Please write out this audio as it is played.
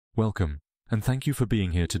Welcome, and thank you for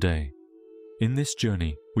being here today. In this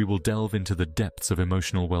journey, we will delve into the depths of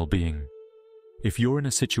emotional well-being. If you're in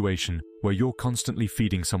a situation where you're constantly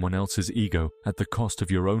feeding someone else's ego at the cost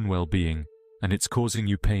of your own well-being, and it's causing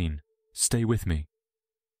you pain, stay with me.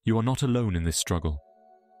 You are not alone in this struggle.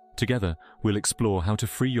 Together, we'll explore how to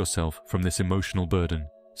free yourself from this emotional burden,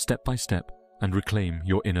 step by step, and reclaim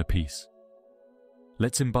your inner peace.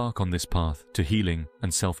 Let's embark on this path to healing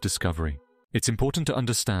and self-discovery. It's important to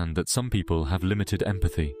understand that some people have limited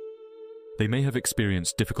empathy. They may have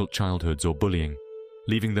experienced difficult childhoods or bullying,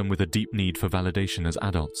 leaving them with a deep need for validation as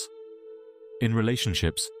adults. In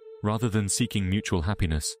relationships, rather than seeking mutual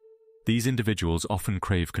happiness, these individuals often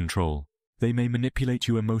crave control. They may manipulate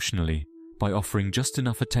you emotionally by offering just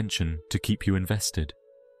enough attention to keep you invested,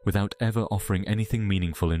 without ever offering anything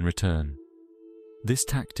meaningful in return. This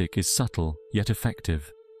tactic is subtle yet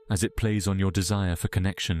effective, as it plays on your desire for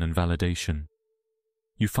connection and validation.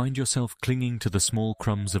 You find yourself clinging to the small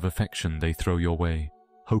crumbs of affection they throw your way,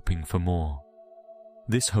 hoping for more.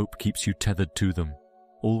 This hope keeps you tethered to them,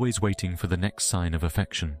 always waiting for the next sign of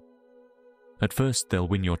affection. At first, they'll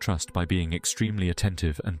win your trust by being extremely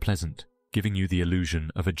attentive and pleasant, giving you the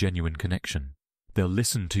illusion of a genuine connection. They'll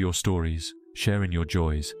listen to your stories, share in your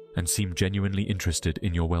joys, and seem genuinely interested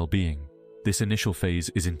in your well-being. This initial phase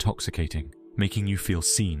is intoxicating, making you feel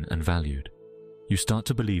seen and valued. You start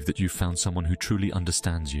to believe that you've found someone who truly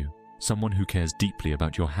understands you, someone who cares deeply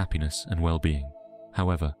about your happiness and well-being.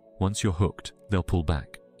 However, once you're hooked, they'll pull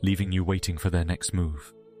back, leaving you waiting for their next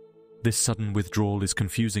move. This sudden withdrawal is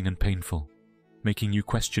confusing and painful, making you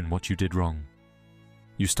question what you did wrong.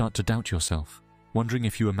 You start to doubt yourself, wondering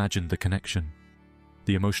if you imagined the connection.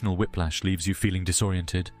 The emotional whiplash leaves you feeling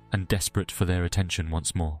disoriented and desperate for their attention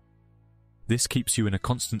once more. This keeps you in a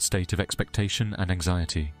constant state of expectation and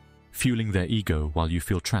anxiety, fueling their ego while you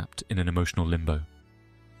feel trapped in an emotional limbo.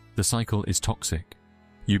 The cycle is toxic.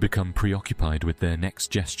 You become preoccupied with their next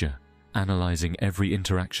gesture, analyzing every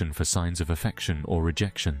interaction for signs of affection or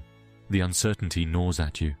rejection. The uncertainty gnaws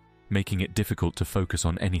at you, making it difficult to focus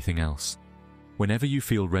on anything else. Whenever you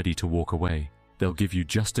feel ready to walk away, they'll give you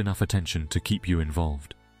just enough attention to keep you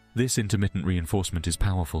involved. This intermittent reinforcement is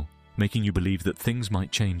powerful, making you believe that things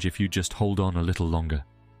might change if you just hold on a little longer.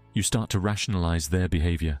 You start to rationalize their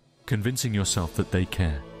behavior, convincing yourself that they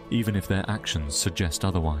care, even if their actions suggest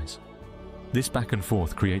otherwise. This back and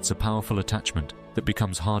forth creates a powerful attachment that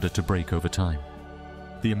becomes harder to break over time.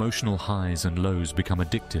 The emotional highs and lows become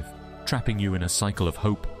addictive, trapping you in a cycle of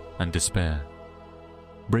hope and despair.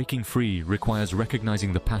 Breaking free requires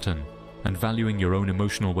recognizing the pattern and valuing your own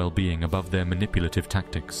emotional well-being above their manipulative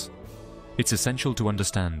tactics. It's essential to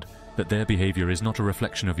understand that their behavior is not a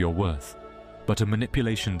reflection of your worth, but a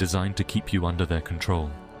manipulation designed to keep you under their control.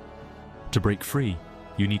 To break free,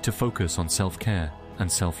 you need to focus on self-care and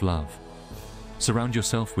self-love. Surround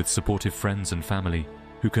yourself with supportive friends and family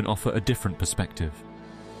who can offer a different perspective.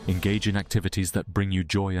 Engage in activities that bring you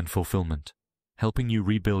joy and fulfillment, helping you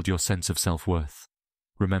rebuild your sense of self-worth.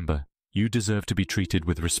 Remember, you deserve to be treated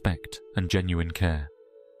with respect and genuine care.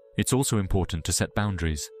 It's also important to set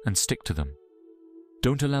boundaries and stick to them.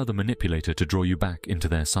 Don't allow the manipulator to draw you back into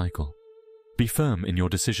their cycle. Be firm in your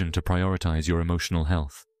decision to prioritize your emotional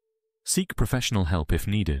health. Seek professional help if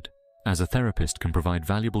needed, as a therapist can provide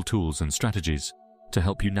valuable tools and strategies to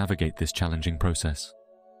help you navigate this challenging process.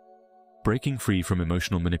 Breaking free from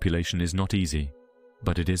emotional manipulation is not easy,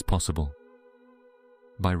 but it is possible.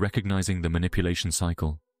 By recognizing the manipulation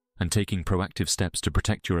cycle and taking proactive steps to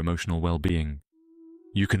protect your emotional well-being,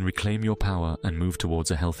 you can reclaim your power and move towards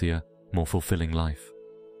a healthier, more fulfilling life.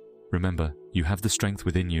 Remember, you have the strength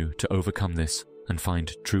within you to overcome this and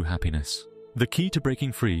find true happiness. The key to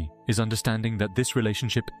breaking free is understanding that this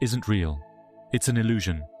relationship isn't real. It's an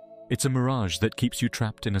illusion. It's a mirage that keeps you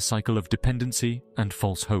trapped in a cycle of dependency and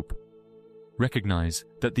false hope. Recognize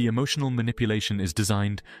that the emotional manipulation is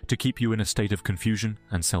designed to keep you in a state of confusion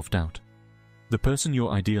and self-doubt. The person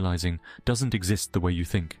you're idealizing doesn't exist the way you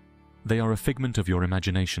think. They are a figment of your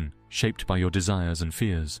imagination, shaped by your desires and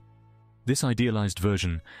fears. This idealized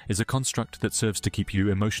version is a construct that serves to keep you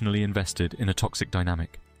emotionally invested in a toxic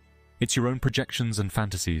dynamic. It's your own projections and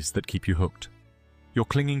fantasies that keep you hooked. You're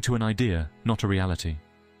clinging to an idea, not a reality.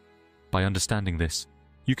 By understanding this,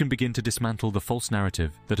 you can begin to dismantle the false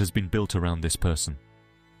narrative that has been built around this person.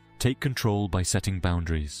 Take control by setting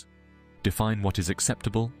boundaries. Define what is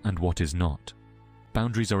acceptable and what is not.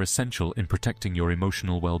 Boundaries are essential in protecting your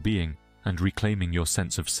emotional well-being and reclaiming your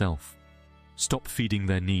sense of self. Stop feeding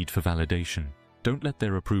their need for validation. Don't let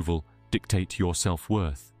their approval dictate your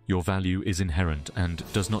self-worth. Your value is inherent and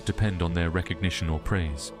does not depend on their recognition or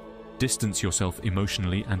praise. Distance yourself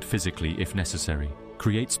emotionally and physically if necessary,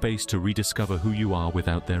 Create space to rediscover who you are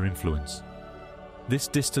without their influence. This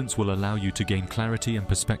distance will allow you to gain clarity and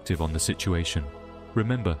perspective on the situation.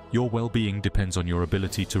 Remember, your well-being depends on your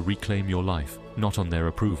ability to reclaim your life, not on their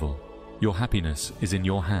approval. Your happiness is in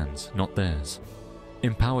your hands, not theirs.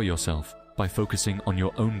 Empower yourself by focusing on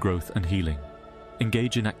your own growth and healing.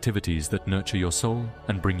 Engage in activities that nurture your soul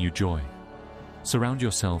and bring you joy. Surround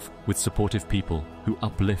yourself with supportive people who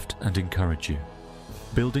uplift and encourage you.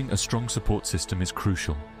 Building a strong support system is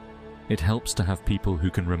crucial. It helps to have people who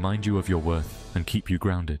can remind you of your worth and keep you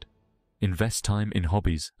grounded. Invest time in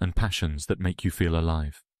hobbies and passions that make you feel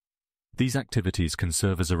alive. These activities can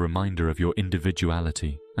serve as a reminder of your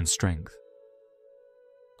individuality and strength.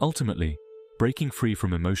 Ultimately, breaking free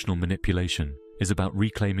from emotional manipulation is about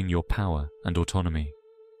reclaiming your power and autonomy.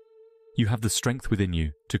 You have the strength within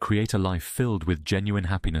you to create a life filled with genuine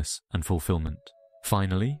happiness and fulfillment.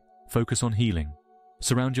 Finally, focus on healing.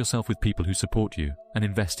 Surround yourself with people who support you and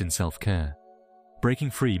invest in self-care. Breaking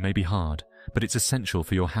free may be hard, but it's essential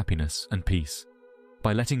for your happiness and peace.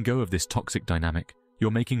 By letting go of this toxic dynamic, you're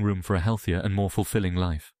making room for a healthier and more fulfilling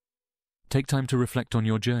life. Take time to reflect on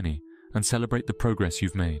your journey and celebrate the progress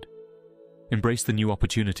you've made. Embrace the new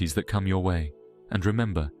opportunities that come your way, and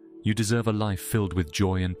remember, you deserve a life filled with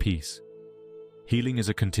joy and peace. Healing is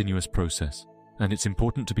a continuous process, and it's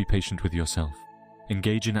important to be patient with yourself.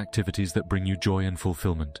 Engage in activities that bring you joy and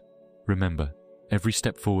fulfillment. Remember, every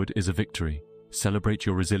step forward is a victory. Celebrate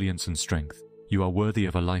your resilience and strength. You are worthy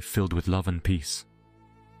of a life filled with love and peace.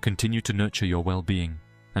 Continue to nurture your well-being,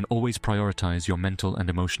 and always prioritize your mental and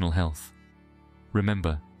emotional health.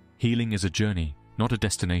 Remember, healing is a journey, not a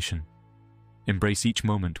destination. Embrace each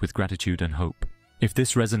moment with gratitude and hope. If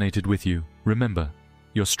this resonated with you, remember,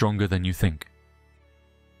 you're stronger than you think.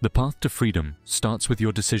 The path to freedom starts with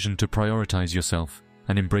your decision to prioritize yourself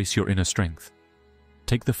and embrace your inner strength.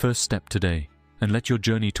 Take the first step today and let your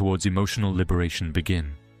journey towards emotional liberation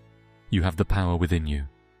begin. You have the power within you.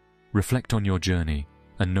 Reflect on your journey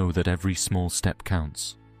and know that every small step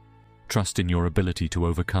counts. Trust in your ability to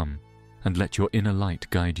overcome and let your inner light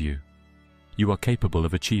guide you. You are capable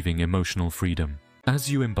of achieving emotional freedom. As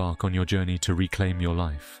you embark on your journey to reclaim your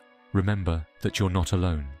life, remember that you're not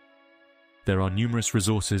alone. There are numerous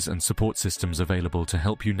resources and support systems available to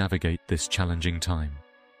help you navigate this challenging time.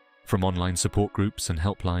 From online support groups and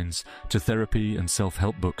helplines to therapy and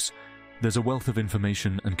self-help books, there's a wealth of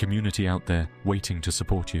information and community out there waiting to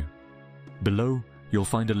support you. Below, you'll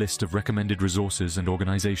find a list of recommended resources and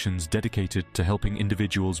organizations dedicated to helping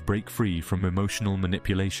individuals break free from emotional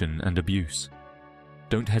manipulation and abuse.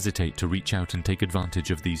 Don't hesitate to reach out and take advantage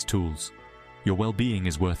of these tools. Your well-being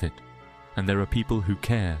is worth it, and there are people who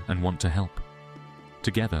care and want to help.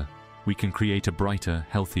 Together, we can create a brighter,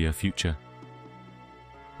 healthier future.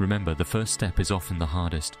 Remember, the first step is often the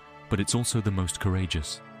hardest, but it's also the most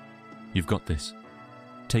courageous. You've got this.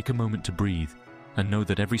 Take a moment to breathe and know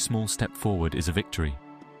that every small step forward is a victory.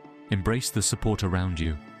 Embrace the support around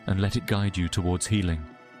you and let it guide you towards healing.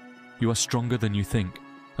 You are stronger than you think,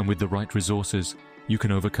 and with the right resources, you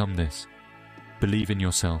can overcome this. Believe in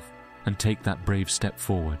yourself and take that brave step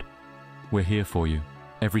forward. We're here for you,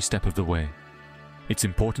 every step of the way. It's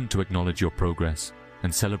important to acknowledge your progress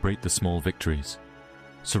and celebrate the small victories.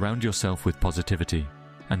 Surround yourself with positivity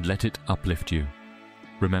and let it uplift you.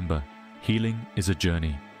 Remember, healing is a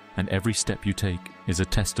journey, and every step you take is a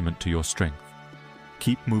testament to your strength.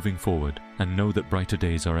 Keep moving forward and know that brighter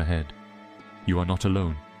days are ahead. You are not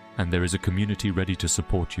alone, and there is a community ready to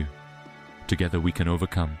support you. Together we can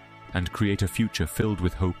overcome and create a future filled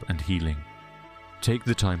with hope and healing. Take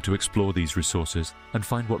the time to explore these resources and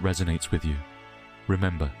find what resonates with you.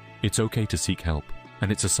 Remember, it's okay to seek help,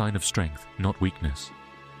 and it's a sign of strength, not weakness.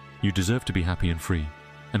 You deserve to be happy and free,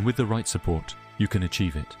 and with the right support, you can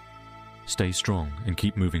achieve it. Stay strong and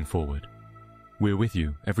keep moving forward. We're with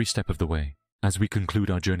you every step of the way. As we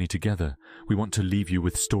conclude our journey together, we want to leave you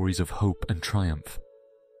with stories of hope and triumph.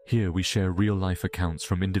 Here we share real-life accounts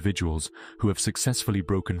from individuals who have successfully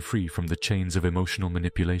broken free from the chains of emotional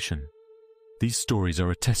manipulation. These stories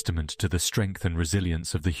are a testament to the strength and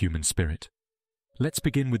resilience of the human spirit. Let's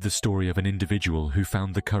begin with the story of an individual who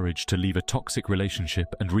found the courage to leave a toxic relationship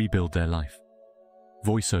and rebuild their life.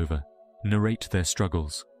 Voiceover, narrate their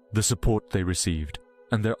struggles, the support they received,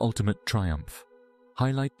 and their ultimate triumph.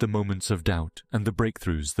 Highlight the moments of doubt and the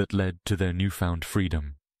breakthroughs that led to their newfound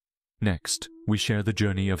freedom. Next, we share the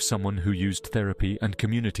journey of someone who used therapy and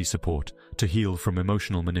community support to heal from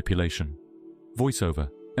emotional manipulation. Voiceover,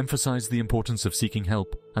 emphasize the importance of seeking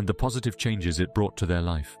help and the positive changes it brought to their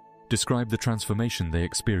life. Describe the transformation they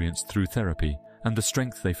experienced through therapy and the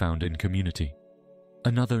strength they found in community.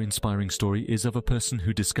 Another inspiring story is of a person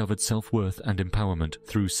who discovered self-worth and empowerment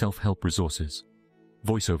through self-help resources.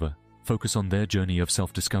 Voiceover focus on their journey of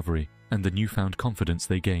self-discovery and the newfound confidence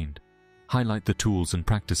they gained. Highlight the tools and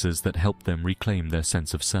practices that help them reclaim their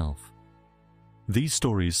sense of self. These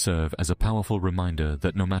stories serve as a powerful reminder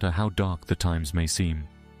that no matter how dark the times may seem,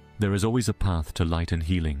 there is always a path to light and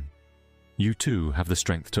healing. You too have the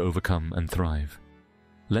strength to overcome and thrive.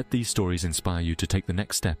 Let these stories inspire you to take the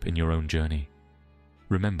next step in your own journey.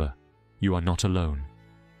 Remember, you are not alone.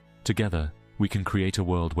 Together, we can create a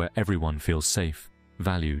world where everyone feels safe,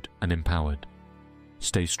 valued, and empowered.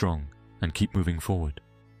 Stay strong and keep moving forward.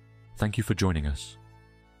 Thank you for joining us.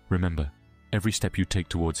 Remember, every step you take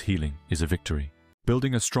towards healing is a victory.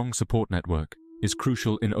 Building a strong support network is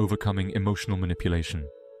crucial in overcoming emotional manipulation.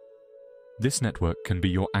 This network can be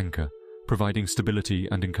your anchor, providing stability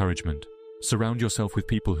and encouragement. Surround yourself with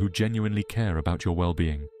people who genuinely care about your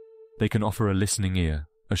well-being. They can offer a listening ear,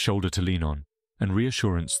 a shoulder to lean on, and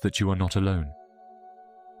reassurance that you are not alone.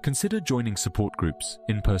 Consider joining support groups,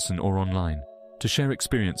 in person or online, to share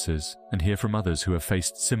experiences and hear from others who have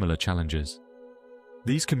faced similar challenges.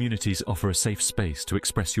 These communities offer a safe space to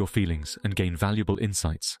express your feelings and gain valuable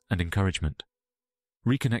insights and encouragement.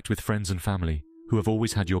 Reconnect with friends and family who have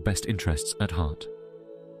always had your best interests at heart.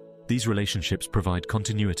 These relationships provide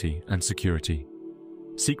continuity and security.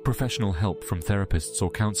 Seek professional help from therapists or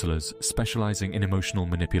counselors specializing in emotional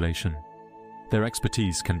manipulation. Their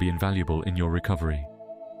expertise can be invaluable in your recovery.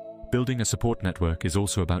 Building a support network is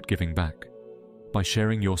also about giving back. By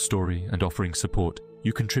sharing your story and offering support,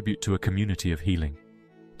 you contribute to a community of healing.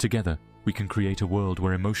 Together, we can create a world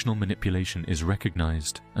where emotional manipulation is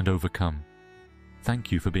recognized and overcome.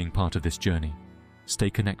 Thank you for being part of this journey. Stay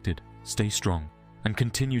connected, stay strong, and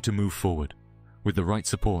continue to move forward. With the right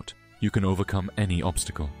support, you can overcome any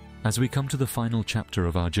obstacle. As we come to the final chapter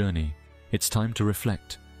of our journey, it's time to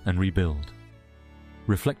reflect and rebuild.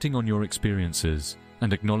 Reflecting on your experiences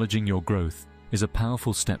and acknowledging your growth is a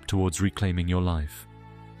powerful step towards reclaiming your life.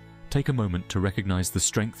 Take a moment to recognize the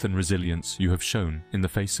strength and resilience you have shown in the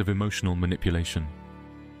face of emotional manipulation.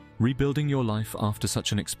 Rebuilding your life after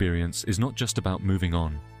such an experience is not just about moving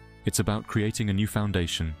on. It's about creating a new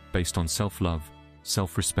foundation based on self-love,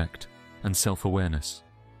 self-respect, and self-awareness.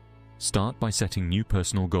 Start by setting new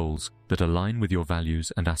personal goals that align with your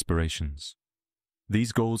values and aspirations.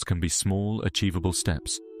 These goals can be small, achievable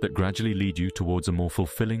steps that gradually lead you towards a more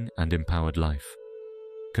fulfilling and empowered life.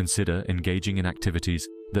 Consider engaging in activities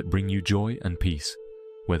that bring you joy and peace,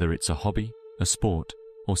 whether it's a hobby, a sport,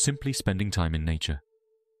 or simply spending time in nature.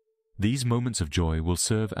 These moments of joy will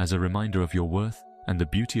serve as a reminder of your worth and the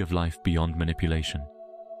beauty of life beyond manipulation.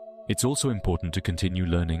 It's also important to continue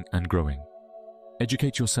learning and growing.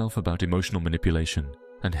 Educate yourself about emotional manipulation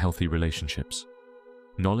and healthy relationships.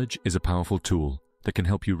 Knowledge is a powerful tool that can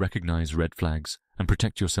help you recognize red flags and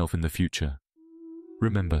protect yourself in the future.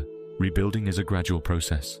 Remember, rebuilding is a gradual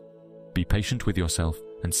process. Be patient with yourself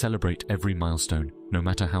and celebrate every milestone, no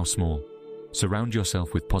matter how small. Surround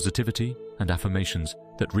yourself with positivity and affirmations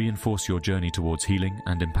that reinforce your journey towards healing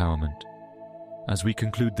and empowerment. As we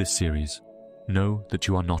conclude this series, know that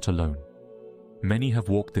you are not alone. Many have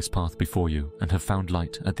walked this path before you and have found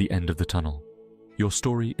light at the end of the tunnel. Your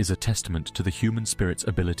story is a testament to the human spirit's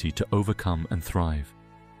ability to overcome and thrive.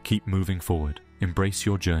 Keep moving forward, embrace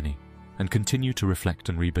your journey, and continue to reflect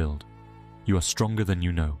and rebuild. You are stronger than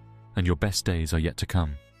you know, and your best days are yet to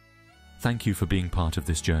come. Thank you for being part of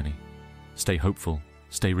this journey. Stay hopeful,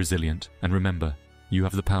 stay resilient, and remember, you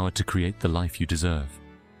have the power to create the life you deserve.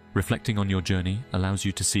 Reflecting on your journey allows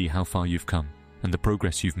you to see how far you've come and the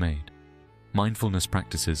progress you've made. Mindfulness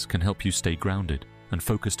practices can help you stay grounded and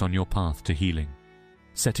focused on your path to healing.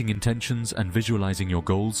 Setting intentions and visualizing your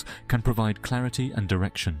goals can provide clarity and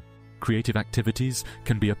direction. Creative activities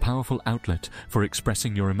can be a powerful outlet for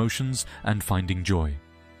expressing your emotions and finding joy.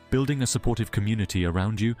 Building a supportive community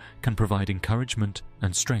around you can provide encouragement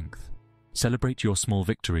and strength. Celebrate your small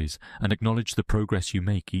victories and acknowledge the progress you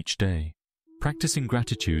make each day. Practicing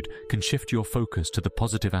gratitude can shift your focus to the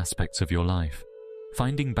positive aspects of your life.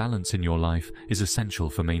 Finding balance in your life is essential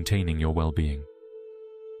for maintaining your well-being.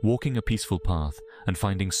 Walking a peaceful path and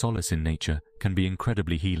finding solace in nature can be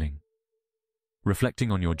incredibly healing. Reflecting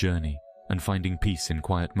on your journey and finding peace in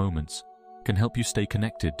quiet moments can help you stay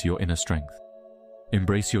connected to your inner strength.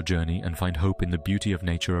 Embrace your journey and find hope in the beauty of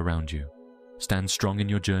nature around you. Stand strong in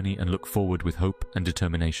your journey and look forward with hope and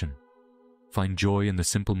determination. Find joy in the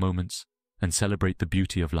simple moments and celebrate the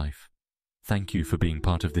beauty of life. Thank you for being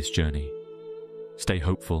part of this journey. Stay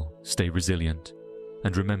hopeful, stay resilient,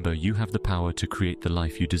 and remember you have the power to create the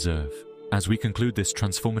life you deserve. As we conclude this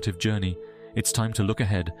transformative journey, it's time to look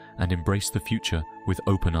ahead and embrace the future with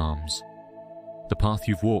open arms. The path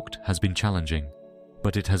you've walked has been challenging,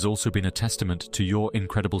 but it has also been a testament to your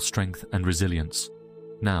incredible strength and resilience.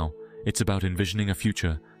 Now, it's about envisioning a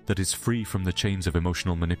future that is free from the chains of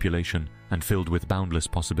emotional manipulation and filled with boundless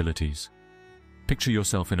possibilities. Picture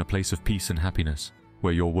yourself in a place of peace and happiness,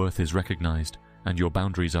 where your worth is recognized and your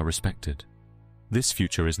boundaries are respected. This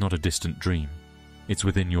future is not a distant dream. It's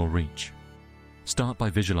within your reach. Start by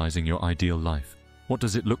visualizing your ideal life. What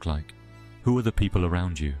does it look like? Who are the people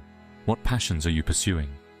around you? What passions are you pursuing?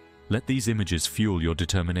 Let these images fuel your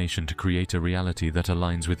determination to create a reality that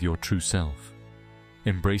aligns with your true self.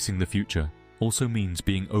 Embracing the future also means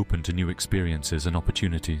being open to new experiences and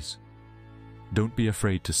opportunities. Don't be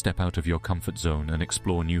afraid to step out of your comfort zone and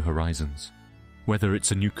explore new horizons. Whether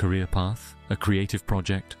it's a new career path, a creative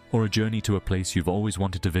project, or a journey to a place you've always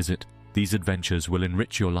wanted to visit, these adventures will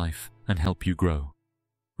enrich your life and help you grow.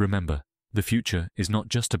 Remember, the future is not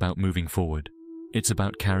just about moving forward. It's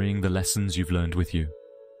about carrying the lessons you've learned with you.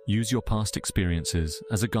 Use your past experiences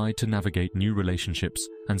as a guide to navigate new relationships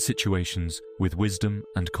and situations with wisdom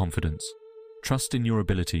and confidence. Trust in your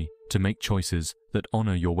ability to make choices that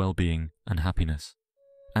honor your well-being and happiness.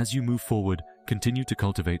 As you move forward, continue to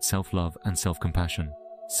cultivate self-love and self-compassion.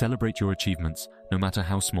 Celebrate your achievements, no matter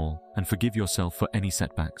how small, and forgive yourself for any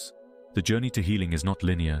setbacks. The journey to healing is not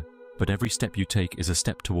linear, but every step you take is a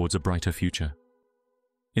step towards a brighter future.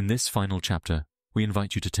 In this final chapter, we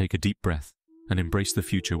invite you to take a deep breath and embrace the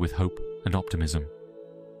future with hope and optimism.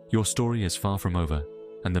 Your story is far from over,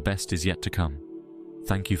 and the best is yet to come.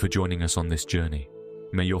 Thank you for joining us on this journey.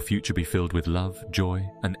 May your future be filled with love, joy,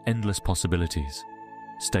 and endless possibilities.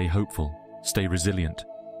 Stay hopeful, stay resilient,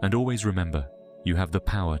 and always remember, you have the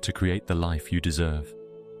power to create the life you deserve.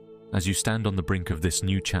 As you stand on the brink of this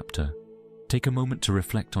new chapter, take a moment to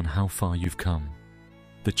reflect on how far you've come.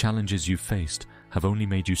 The challenges you've faced have only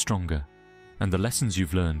made you stronger, and the lessons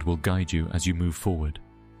you've learned will guide you as you move forward.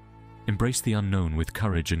 Embrace the unknown with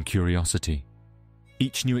courage and curiosity.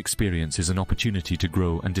 Each new experience is an opportunity to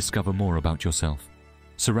grow and discover more about yourself.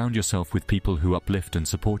 Surround yourself with people who uplift and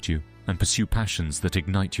support you, and pursue passions that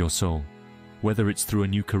ignite your soul. Whether it's through a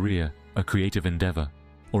new career, a creative endeavor,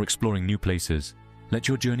 or exploring new places, let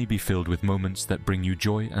your journey be filled with moments that bring you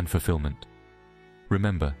joy and fulfillment.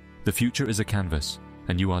 Remember, the future is a canvas,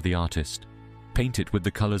 and you are the artist. Paint it with the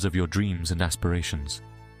colors of your dreams and aspirations.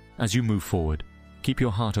 As you move forward, keep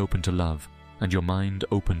your heart open to love and your mind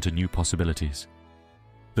open to new possibilities.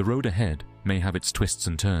 The road ahead may have its twists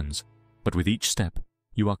and turns, but with each step,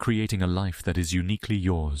 you are creating a life that is uniquely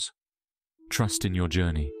yours. Trust in your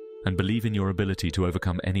journey and believe in your ability to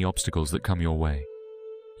overcome any obstacles that come your way.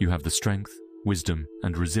 You have the strength, wisdom,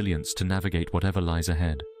 and resilience to navigate whatever lies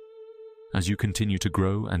ahead. As you continue to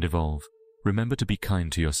grow and evolve, remember to be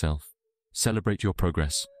kind to yourself. Celebrate your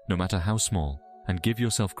progress, no matter how small, and give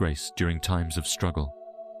yourself grace during times of struggle.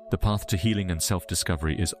 The path to healing and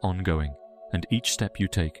self-discovery is ongoing, and each step you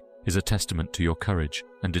take is a testament to your courage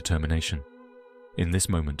and determination. In this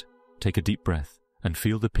moment, take a deep breath and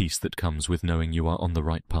feel the peace that comes with knowing you are on the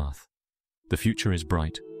right path. The future is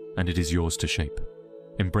bright, and it is yours to shape.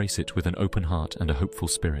 Embrace it with an open heart and a hopeful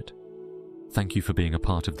spirit. Thank you for being a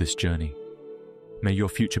part of this journey. May your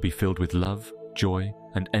future be filled with love, joy,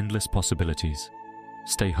 and endless possibilities.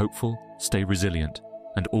 Stay hopeful, stay resilient,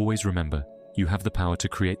 and always remember, you have the power to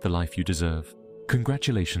create the life you deserve.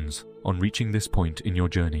 Congratulations on reaching this point in your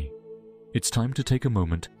journey. It's time to take a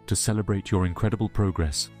moment to celebrate your incredible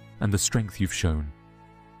progress and the strength you've shown.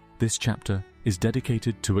 This chapter is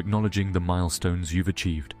dedicated to acknowledging the milestones you've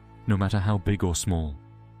achieved, no matter how big or small.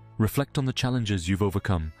 Reflect on the challenges you've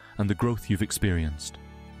overcome and the growth you've experienced.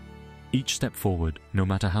 Each step forward, no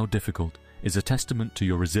matter how difficult, is a testament to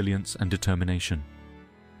your resilience and determination.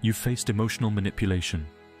 You've faced emotional manipulation,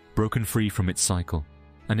 broken free from its cycle,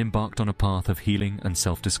 and embarked on a path of healing and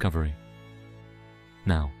self-discovery.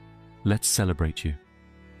 Now, let's celebrate you.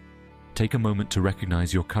 Take a moment to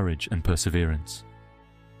recognize your courage and perseverance.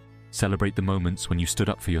 Celebrate the moments when you stood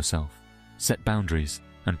up for yourself, set boundaries,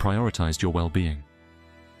 and prioritized your well-being.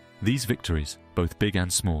 These victories, both big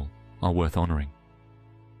and small, are worth honoring.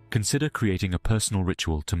 Consider creating a personal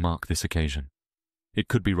ritual to mark this occasion. It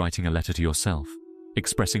could be writing a letter to yourself,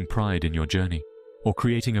 expressing pride in your journey, or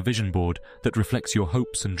creating a vision board that reflects your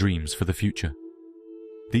hopes and dreams for the future.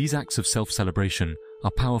 These acts of self-celebration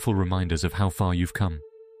are powerful reminders of how far you've come.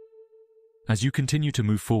 As you continue to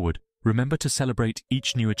move forward, remember to celebrate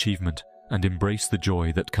each new achievement and embrace the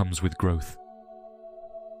joy that comes with growth.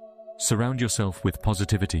 Surround yourself with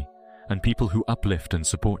positivity and people who uplift and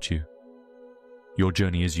support you. Your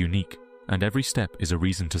journey is unique, and every step is a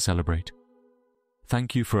reason to celebrate.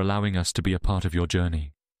 Thank you for allowing us to be a part of your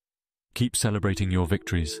journey. Keep celebrating your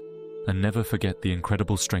victories, and never forget the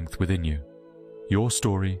incredible strength within you. Your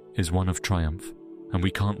story is one of triumph, and we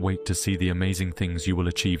can't wait to see the amazing things you will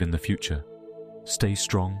achieve in the future. Stay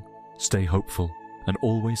strong, stay hopeful, and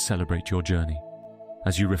always celebrate your journey.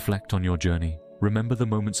 As you reflect on your journey, remember the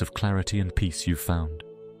moments of clarity and peace you've found.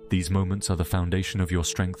 These moments are the foundation of your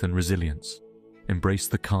strength and resilience. Embrace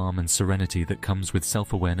the calm and serenity that comes with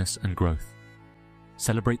self-awareness and growth.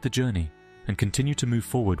 Celebrate the journey and continue to move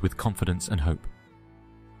forward with confidence and hope.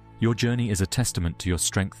 Your journey is a testament to your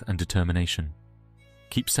strength and determination.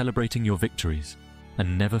 Keep celebrating your victories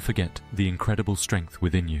and never forget the incredible strength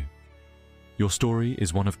within you. Your story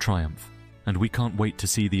is one of triumph, and we can't wait to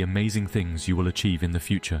see the amazing things you will achieve in the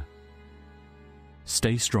future.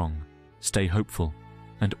 Stay strong, stay hopeful,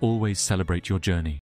 and always celebrate your journey.